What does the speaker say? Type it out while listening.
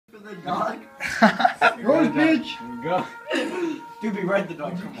with a dog? Rose bitch! Go. Dude, be right the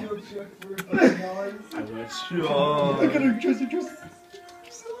dog. Would you Come kill on. Chuck for $1,000? I would. Look at her, just.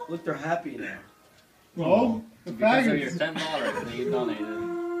 Look, they're happy now. Oh, the Because of your faggots. $10 that you donated.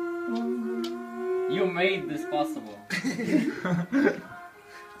 You made this possible. He's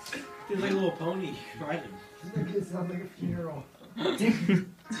like a little pony riding. This nigga sounds like a funeral.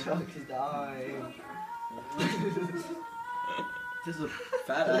 Chuck is dying. This is a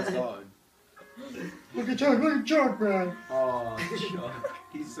fat ass dog. Look at Chuck, man. Oh, Chuck.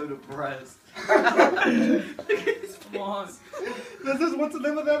 He's so depressed. Come on. This is, what's the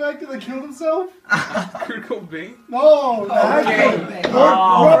name of that actor that killed himself? Kurt Cobain? No, the actor.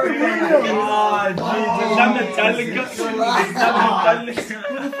 Robin Williams. Jesus. I'm Metallica.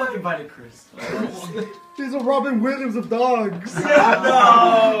 Who the fuck invited Chris? He's a Robin Williams of dogs.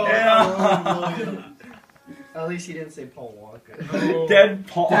 At least he didn't say Paul Walker. Dead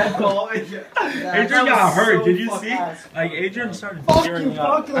Paul. Paul. Adrian got hurt. Did you see? Like Adrian started Fuck tearing you,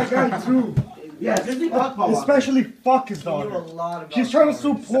 up. fuck that guy too. Yeah, Disney fuck Paul Walker. Especially fuck his He knew a daughter. lot about She's trying to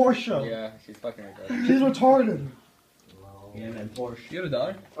sue cars. Porsche. Yeah, she's fucking retarded. She's retarded. Yeah, man, Porsche. You have a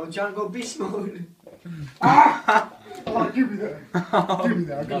daughter? Oh, John, go beast mode. Oh, give me that. Give me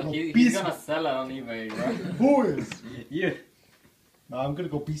that. I'm No, gonna go he's beast gonna sell it on eBay, bro. mode. Who is? Yeah. No, I'm gonna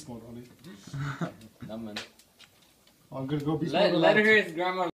go beast mode on it. No, man. I'm gonna go beast Let mode. her hear his grandma